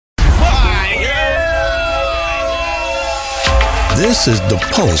This is the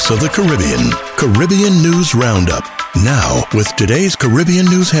Pulse of the Caribbean, Caribbean News Roundup. Now, with today's Caribbean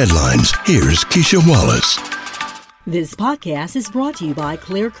news headlines, here's Keisha Wallace. This podcast is brought to you by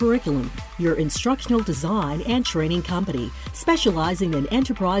Clear Curriculum, your instructional design and training company, specializing in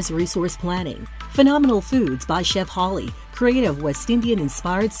enterprise resource planning. Phenomenal Foods by Chef Holly, creative West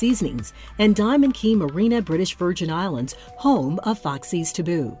Indian-inspired seasonings, and Diamond Key Marina, British Virgin Islands, home of Foxy's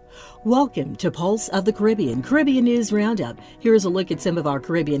Taboo. Welcome to Pulse of the Caribbean, Caribbean News Roundup. Here's a look at some of our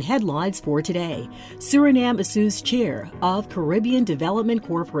Caribbean headlines for today. Suriname assumes chair of Caribbean Development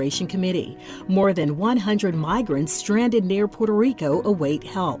Corporation Committee. More than 100 migrants stranded near Puerto Rico await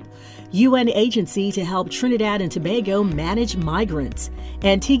help. UN agency to help Trinidad and Tobago manage migrants.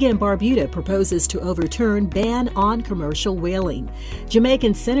 Antigua and Barbuda proposes to overturn ban on commercial whaling.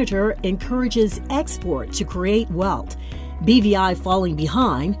 Jamaican senator encourages export to create wealth. BVI falling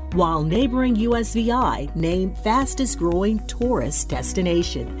behind, while neighboring USVI named fastest growing tourist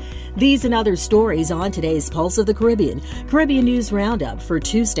destination. These and other stories on today's Pulse of the Caribbean, Caribbean News Roundup for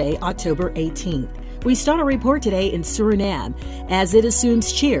Tuesday, October 18th. We start our report today in Suriname as it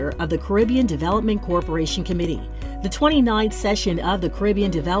assumes chair of the Caribbean Development Corporation Committee. The 29th session of the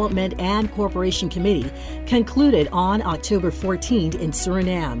Caribbean Development and Corporation Committee concluded on October 14th in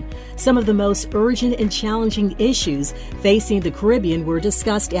Suriname. Some of the most urgent and challenging issues facing the Caribbean were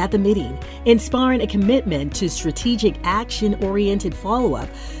discussed at the meeting, inspiring a commitment to strategic action-oriented follow-up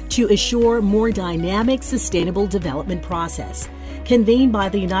to assure more dynamic, sustainable development process. Convened by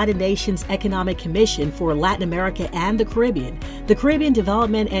the United Nations Economic Commission for Latin America and the Caribbean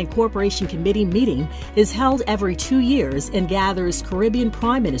Development and Corporation Committee meeting is held every 2 years and gathers Caribbean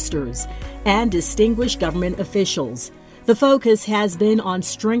prime ministers and distinguished government officials. The focus has been on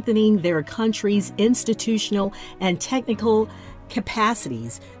strengthening their country's institutional and technical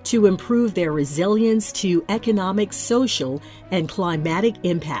capacities to improve their resilience to economic, social, and climatic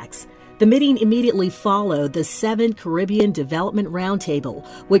impacts. The meeting immediately followed the 7th Caribbean Development Roundtable,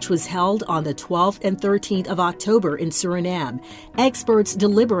 which was held on the 12th and 13th of October in Suriname. Experts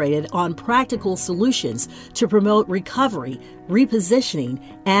deliberated on practical solutions to promote recovery, repositioning,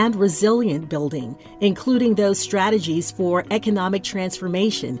 and resilient building, including those strategies for economic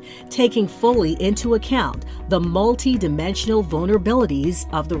transformation, taking fully into account the multi-dimensional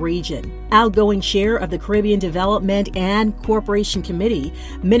vulnerabilities of the region. Outgoing chair of the Caribbean Development and Corporation Committee,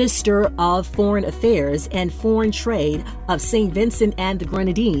 Minister of Foreign Affairs and Foreign Trade of St. Vincent and the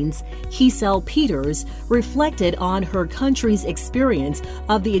Grenadines, Giselle Peters, reflected on her country's experience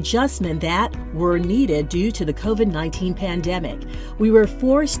of the adjustment that were needed due to the COVID-19 pandemic. We were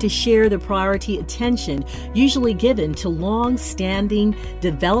forced to share the priority attention usually given to long-standing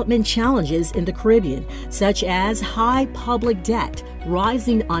development challenges in the Caribbean, such as high public debt,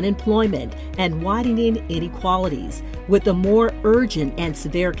 rising unemployment, and widening inequalities, with the more urgent and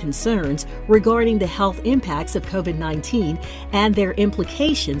severe concerns regarding the health impacts of COVID-19 and their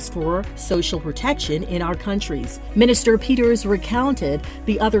implications for social protection in our countries. Minister Peters recounted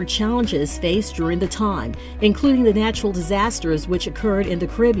the other challenges faced during the time, including the natural disasters which occurred in the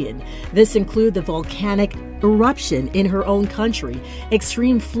Caribbean. This include the volcanic eruption in her own country,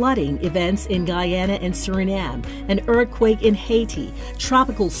 extreme flooding events in Guyana and Suriname, an earthquake in Haiti,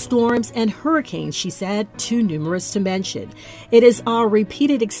 tropical storms and hurricanes, she said, too numerous to mention. It is our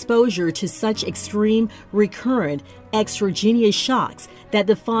repeated exposure to such extreme, recurrent, extraneous shocks that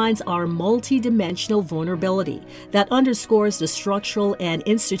defines our multidimensional vulnerability, that underscores the structural and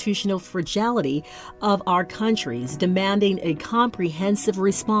institutional fragility of our countries, demanding a comprehensive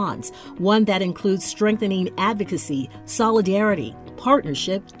response, one that includes strengthening advocacy, solidarity,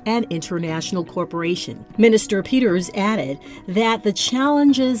 partnership, and international cooperation. Minister Peters added that the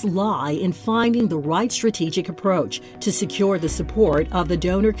challenges lie in finding the right strategic approach to secure the support of the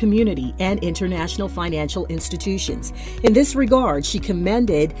donor community and international financial institutions. In this regard, she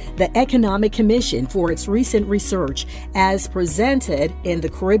commended the Economic Commission for its recent research as presented in the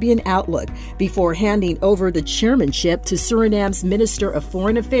Caribbean Outlook before handing over the chairmanship to Suriname's Minister of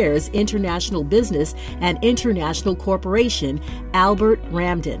Foreign Affairs, International Business and International Cooperation, Albert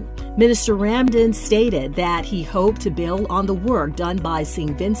Ramdin. Minister Ramdin stated that he hoped to build on the work done by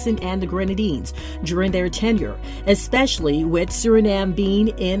St. Vincent and the Grenadines during their tenure, especially with Suriname being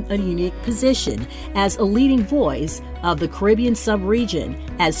in a unique position as a leading voice of the Caribbean sub-region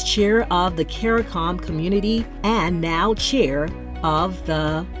as chair of the CARICOM community and now chair of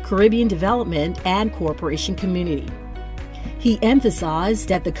the Caribbean Development and Corporation Community. He emphasized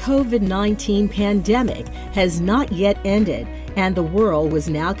that the COVID-19 pandemic has not yet ended and the world was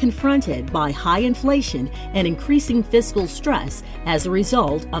now confronted by high inflation and increasing fiscal stress as a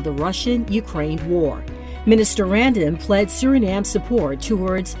result of the Russian-Ukraine war. Minister Random pledged Suriname's support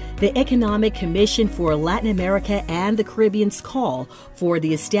towards the Economic Commission for Latin America and the Caribbean's call for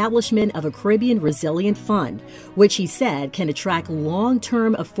the establishment of a Caribbean Resilient Fund, which he said can attract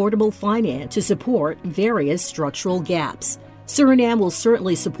long-term affordable finance to support various structural gaps. Suriname will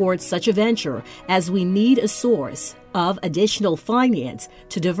certainly support such a venture as we need a source of additional finance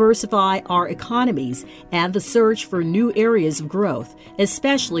to diversify our economies and the search for new areas of growth,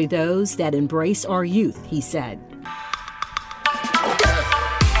 especially those that embrace our youth, he said.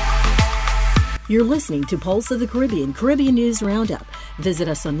 You're listening to Pulse of the Caribbean, Caribbean News Roundup. Visit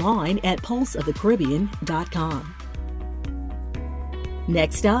us online at pulseofthecaribbean.com.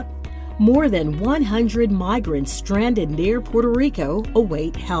 Next up, more than 100 migrants stranded near Puerto Rico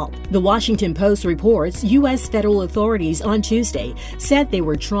await help. The Washington Post reports U.S. federal authorities on Tuesday said they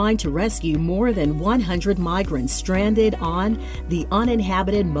were trying to rescue more than 100 migrants stranded on the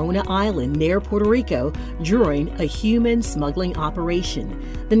uninhabited Mona Island near Puerto Rico during a human smuggling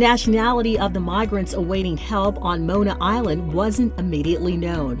operation. The nationality of the migrants awaiting help on Mona Island wasn't immediately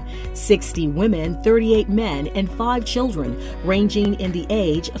known. 60 women, 38 men, and 5 children, ranging in the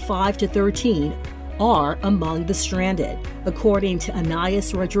age of 5 to 13, are among the stranded, according to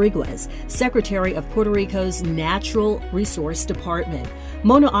Anais Rodriguez, Secretary of Puerto Rico's Natural Resource Department.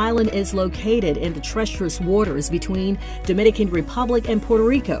 Mona Island is located in the treacherous waters between Dominican Republic and Puerto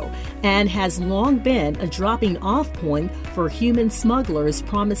Rico and has long been a dropping-off point for human smugglers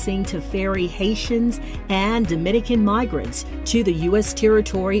promising to ferry Haitians and Dominican migrants to the U.S.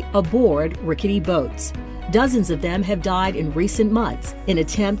 territory aboard rickety boats. Dozens of them have died in recent months in an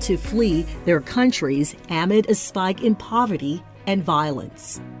attempt to flee their countries amid a spike in poverty and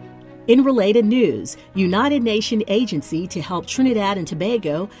violence. In related news, United Nations agency to help Trinidad and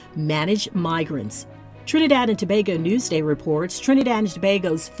Tobago manage migrants. Trinidad and Tobago Newsday reports Trinidad and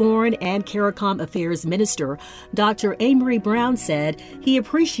Tobago's Foreign and CARICOM Affairs Minister, Dr. Amory Brown, said he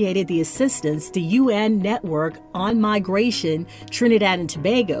appreciated the assistance the UN Network on Migration Trinidad and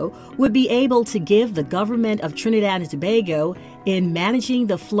Tobago would be able to give the government of Trinidad and Tobago in managing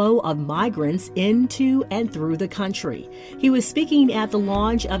the flow of migrants into and through the country. He was speaking at the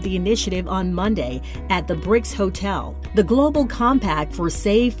launch of the initiative on Monday at the Bricks Hotel. The Global Compact for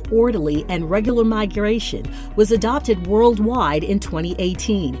Safe, Orderly, and Regular Migration was adopted worldwide in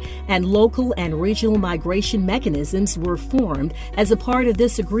 2018, and local and regional migration mechanisms were formed as a part of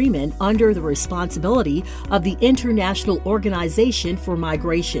this agreement under the responsibility of the International Organization for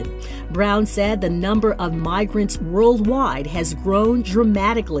Migration. Brown said the number of migrants worldwide has grown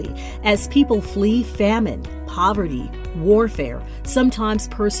dramatically as people flee famine, poverty, warfare, sometimes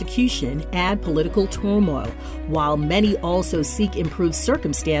persecution, and political turmoil, while many also seek improved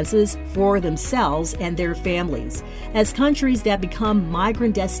circumstances for themselves and their families. As countries that become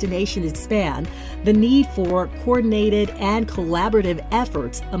migrant destinations expand, the need for coordinated and collaborative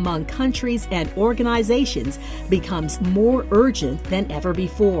efforts among countries and organizations becomes more urgent than ever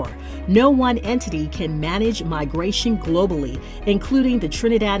before. No one entity can manage migration globally, including the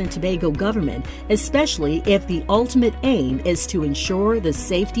Trinidad and Tobago government, especially if the ultimate aim is to ensure the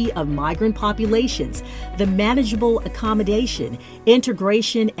safety of migrant populations, the manageable accommodation,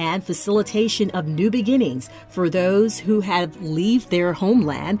 integration, and facilitation of new beginnings for those who have left their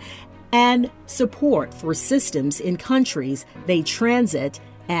homeland, and support for systems in countries they transit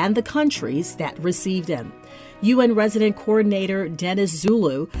and the countries that receive them. UN Resident Coordinator Dennis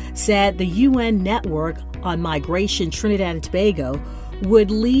Zulu said the UN Network on Migration Trinidad and Tobago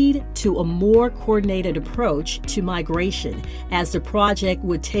would lead to a more coordinated approach to migration, as the project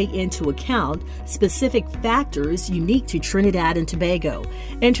would take into account specific factors unique to Trinidad and Tobago.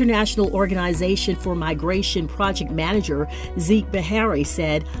 International Organization for Migration Project Manager Zeke Bahari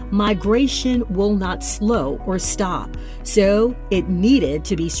said migration will not slow or stop, so it needed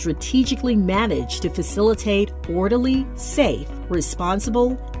to be strategically managed to facilitate orderly, safe,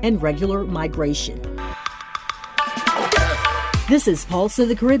 responsible, and regular migration. This is Pulse of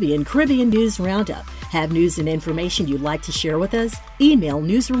the Caribbean, Caribbean News Roundup. Have news and information you'd like to share with us? Email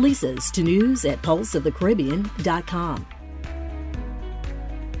news releases to news@pulseofthecaribbean.com.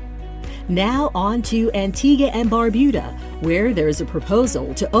 Now on to Antigua and Barbuda, where there's a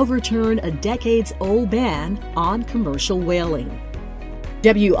proposal to overturn a decades-old ban on commercial whaling.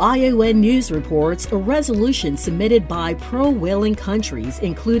 WION News reports a resolution submitted by pro-whaling countries,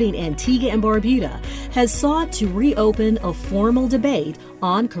 including Antigua and Barbuda, has sought to reopen a formal debate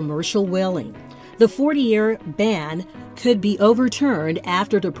on commercial whaling. The 40-year ban could be overturned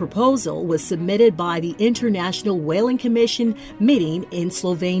after the proposal was submitted by the International Whaling Commission meeting in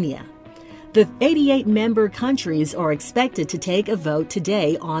Slovenia. The 88 member countries are expected to take a vote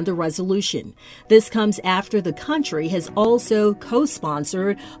today on the resolution. This comes after the country has also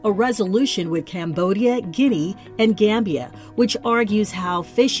co-sponsored a resolution with Cambodia, Guinea, and Gambia, which argues how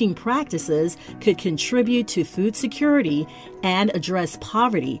fishing practices could contribute to food security and address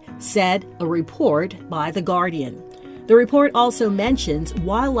poverty, said a report by The Guardian. The report also mentions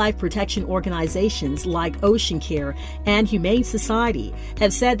wildlife protection organizations like Ocean Care and Humane Society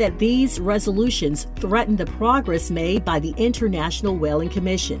have said that these resolutions threaten the progress made by the International Whaling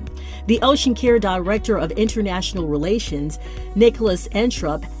Commission. The Ocean Care Director of International Relations, Nicholas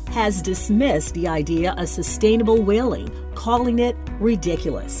Entrup, has dismissed the idea of sustainable whaling, calling it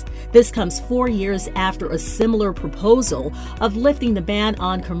ridiculous. This comes 4 years after a similar proposal of lifting the ban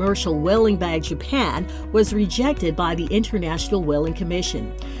on commercial whaling by Japan was rejected by the International Whaling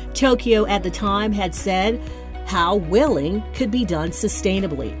Commission. Tokyo at the time had said how whaling could be done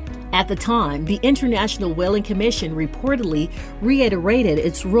sustainably. At the time, the International Whaling Commission reportedly reiterated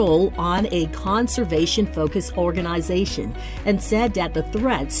its role on a conservation-focused organization and said that the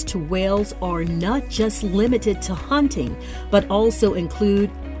threats to whales are not just limited to hunting, but also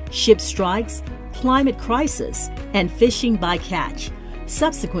include ship strikes, climate crisis, and fishing by catch.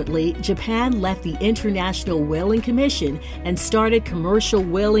 Subsequently, Japan left the International Whaling Commission and started commercial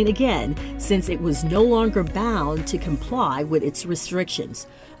whaling again since it was no longer bound to comply with its restrictions.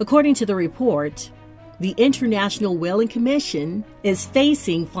 According to the report, the International Whaling Commission is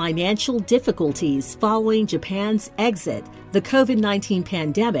facing financial difficulties following Japan's exit, the COVID-19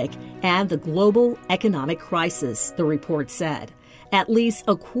 pandemic, and the global economic crisis, the report said. At least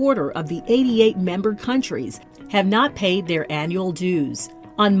a quarter of the 88 member countries have not paid their annual dues.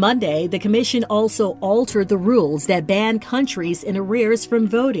 On Monday, the Commission also altered the rules that ban countries in arrears from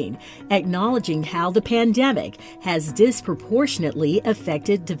voting, acknowledging how the pandemic has disproportionately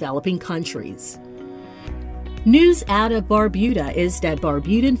affected developing countries. News out of Barbuda is that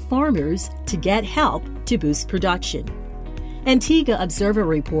Barbudan farmers to get help to boost production. Antigua Observer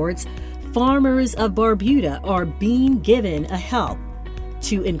reports farmers of Barbuda are being given a help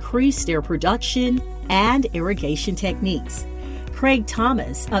to increase their production and irrigation techniques. Craig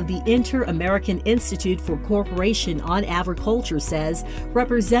Thomas of the Inter-American Institute for Cooperation on Agriculture says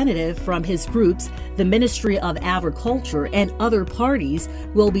representatives from his groups, the Ministry of Agriculture, and other parties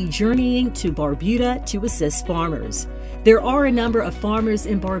will be journeying to Barbuda to assist farmers. There are a number of farmers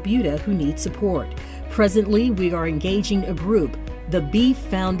in Barbuda who need support. Presently, we are engaging a group, the Beef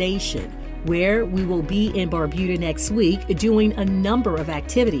Foundation, where we will be in Barbuda next week doing a number of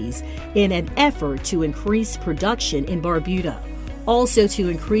activities in an effort to increase production in Barbuda. Also to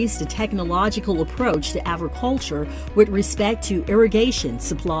increase the technological approach to agriculture with respect to irrigation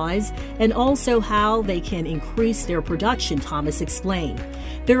supplies and also how they can increase their production, Thomas explained.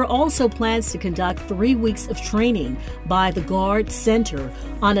 There are also plans to conduct 3 weeks of training by the Guard Center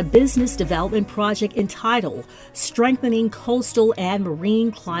on a business development project entitled Strengthening Coastal and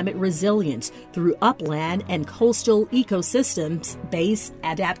Marine Climate Resilience through Upland and Coastal Ecosystems-Based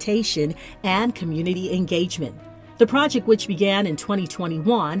Adaptation and Community Engagement. The project, which began in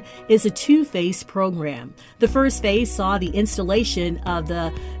 2021, is a two-phase program. The first phase saw the installation of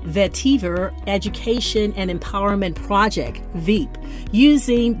the Vetiver Education and Empowerment Project, VEEP,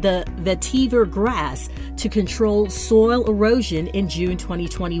 using the vetiver grass to control soil erosion in June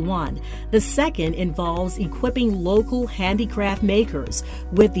 2021. The second involves equipping local handicraft makers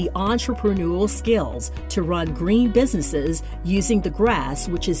with the entrepreneurial skills to run green businesses using the grass,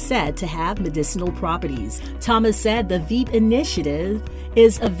 which is said to have medicinal properties. Thomas said the VEEP initiative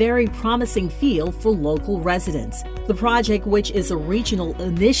is a very promising field for local residents. The project, which is a regional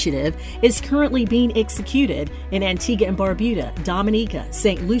initiative, is currently being executed in Antigua and Barbuda, Dominica,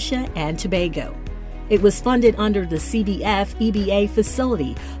 St. Lucia, and Tobago. It was funded under the CBF EBA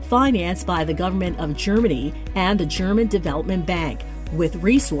facility, financed by the government of Germany and the German Development Bank, with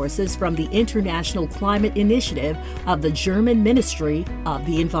resources from the International Climate Initiative of the German Ministry of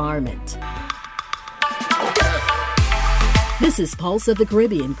the Environment. This is Pulse of the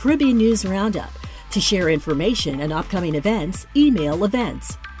Caribbean News Roundup. To share information and upcoming events, email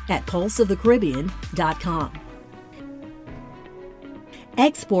events@pulseofthecaribbean.com.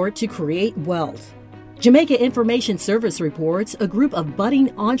 Export to create wealth. Jamaica Information Service reports a group of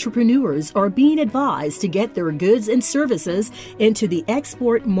budding entrepreneurs are being advised to get their goods and services into the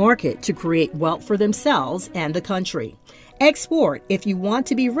export market to create wealth for themselves and the country. Export if you want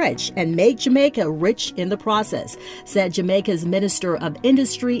to be rich and make Jamaica rich in the process, said Jamaica's Minister of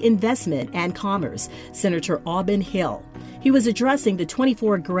Industry, Investment and Commerce, Senator Aubin Hill. He was addressing the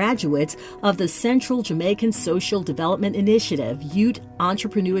 24 graduates of the Central Jamaican Social Development Initiative Youth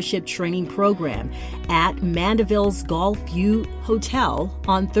Entrepreneurship Training Program at Mandeville's Gulf View Hotel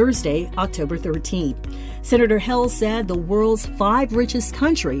on Thursday, October 13th. Senator Hill said the world's 5 richest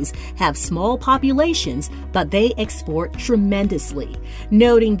countries have small populations, but they export tremendously.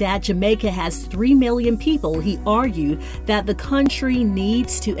 Noting that Jamaica has 3 million people, he argued that the country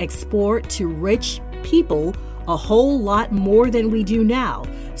needs to export to rich people a whole lot more than we do now,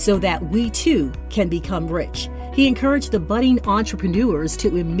 so that we too can become rich. He encouraged the budding entrepreneurs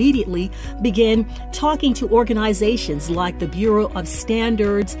to immediately begin talking to organizations like the Bureau of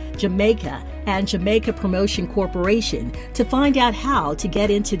Standards Jamaica and Jamaica Promotion Corporation to find out how to get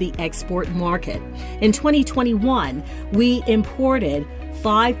into the export market. In 2021, we imported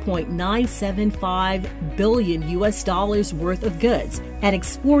 $5.975 billion worth of goods and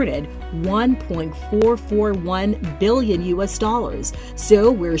exported $1.441 billion.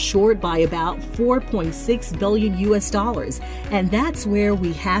 So we're short by about $4.6 billion, and that's where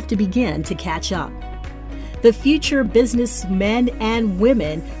we have to begin to catch up. The future businessmen and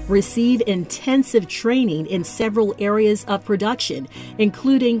women receive intensive training in several areas of production,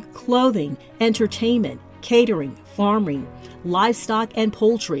 including clothing, entertainment, catering, farming, livestock and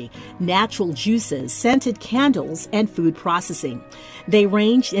poultry, natural juices, scented candles, and food processing. They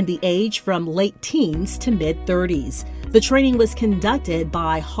ranged in the age from late teens to mid-30s. The training was conducted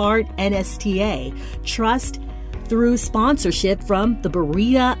by Heart NSTA Trust through sponsorship from the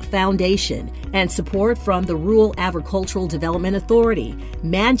Berita Foundation and support from the Rural Agricultural Development Authority,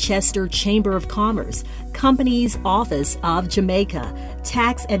 Manchester Chamber of Commerce, Companies Office of Jamaica,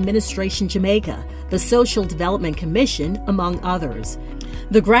 Tax Administration Jamaica, the Social Development Commission, among others.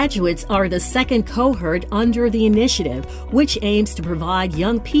 The graduates are the second cohort under the initiative, which aims to provide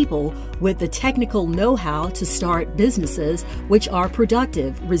young people with the technical know-how to start businesses which are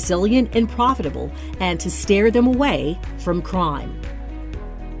productive, resilient, and profitable, and to steer them away from crime.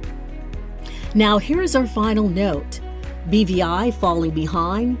 Now here's our final note. BVI falling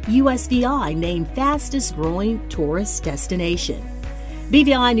behind, USVI named fastest growing tourist destination.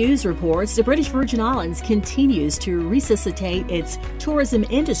 BVI News reports the British Virgin Islands continues to resuscitate its tourism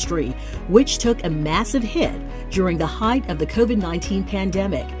industry, which took a massive hit during the height of the COVID-19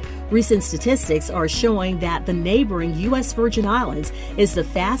 pandemic. Recent statistics are showing that the neighboring U.S. Virgin Islands is the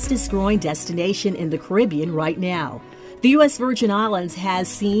fastest growing destination in the Caribbean right now. The U.S. Virgin Islands has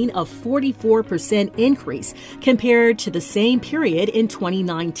seen a 44% increase compared to the same period in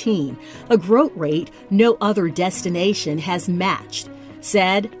 2019, a growth rate no other destination has matched,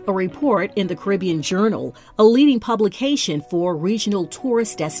 said a report in the Caribbean Journal, a leading publication for regional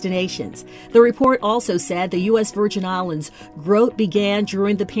tourist destinations. The report also said the U.S. Virgin Islands growth began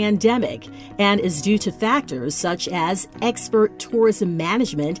during the pandemic and is due to factors such as expert tourism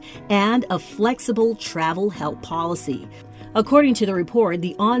management and a flexible travel health policy. According to the report,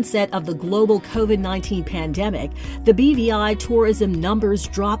 the onset of the global COVID-19 pandemic, the BVI tourism numbers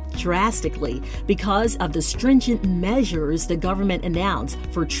dropped drastically because of the stringent measures the government announced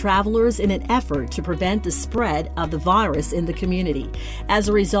for travelers in an effort to prevent the spread of the virus in the community. As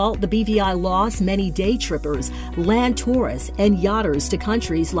a result, the BVI lost many day trippers, land tourists, and yachters to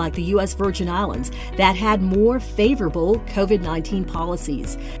countries like the U.S. Virgin Islands that had more favorable COVID-19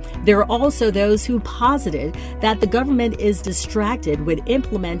 policies. There are also those who posited that the government is distracted with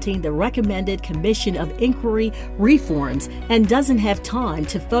implementing the recommended Commission of Inquiry reforms and doesn't have time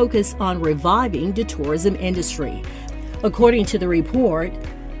to focus on reviving the tourism industry. According to the report,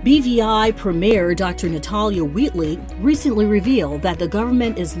 BVI Premier Dr. Natalia Wheatley recently revealed that the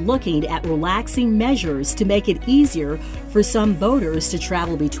government is looking at relaxing measures to make it easier for some boaters to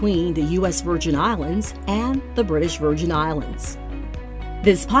travel between the U.S. Virgin Islands and the British Virgin Islands.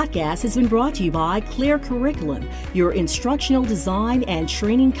 This podcast has been brought to you by Clear Curriculum, your instructional design and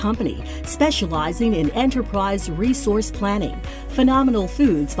training company specializing in enterprise resource planning. Phenomenal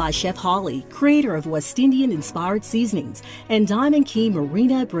Foods by Chef Holly, creator of West Indian-inspired seasonings, and Diamond Key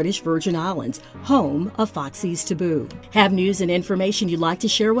Marina, British Virgin Islands, home of Foxy's Taboo. Have news and information you'd like to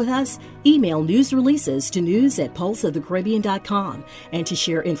share with us? Email news releases to news@pulseofthecaribbean.com. And to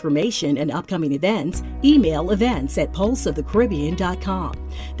share information and upcoming events, email events@pulseofthecaribbean.com.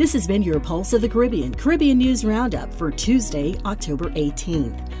 This has been your Pulse of the Caribbean News Roundup for Tuesday, October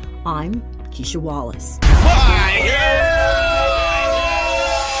 18th. I'm Keisha Wallace.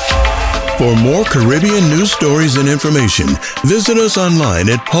 For more Caribbean news stories and information, visit us online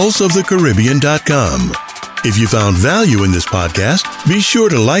at pulseofthecaribbean.com. If you found value in this podcast, be sure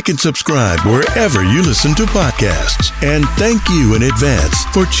to like and subscribe wherever you listen to podcasts. And thank you in advance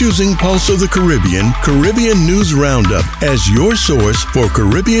for choosing Pulse of the Caribbean News Roundup as your source for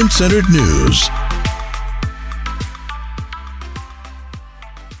Caribbean-centered news.